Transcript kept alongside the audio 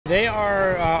They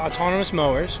are autonomous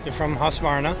mowers. They're from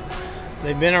Husqvarna.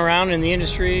 They've been around in the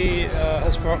industry.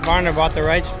 Husqvarna bought the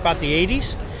rights about the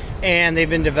 80s, and they've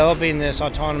been developing this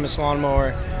autonomous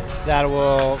lawnmower that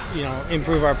will,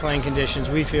 improve our playing conditions,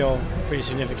 we feel, pretty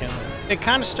significantly. It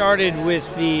kind of started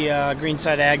with the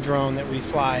Greenside Ag drone that we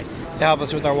fly to help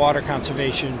us with our water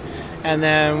conservation. And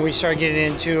then we started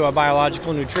getting into a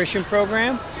biological nutrition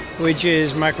program, which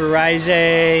is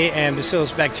mycorrhizae and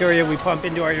bacillus bacteria we pump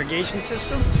into our irrigation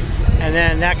system. And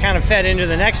then that kind of fed into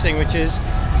the next thing, which is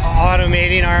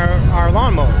automating our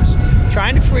lawnmowers.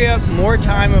 Trying to free up more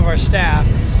time of our staff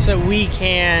so we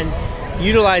can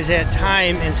utilize that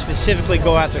time and specifically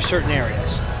go after certain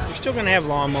areas. We're still going to have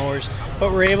lawnmowers,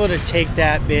 but we're able to take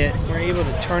that bit, we're able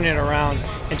to turn it around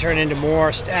and turn it into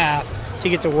more staff to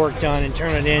get the work done and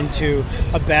turn it into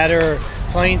a better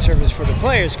playing service for the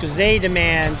players because they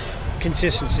demand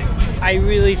consistency. I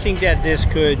really think that this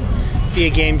could be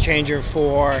a game changer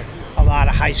for a lot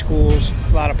of high schools,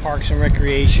 a lot of parks and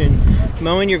recreation.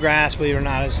 Mowing your grass, believe it or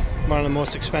not, is one of the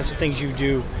most expensive things you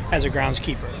do as a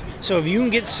groundskeeper. So if you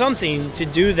can get something to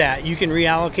do that, you can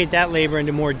reallocate that labor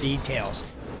into more details.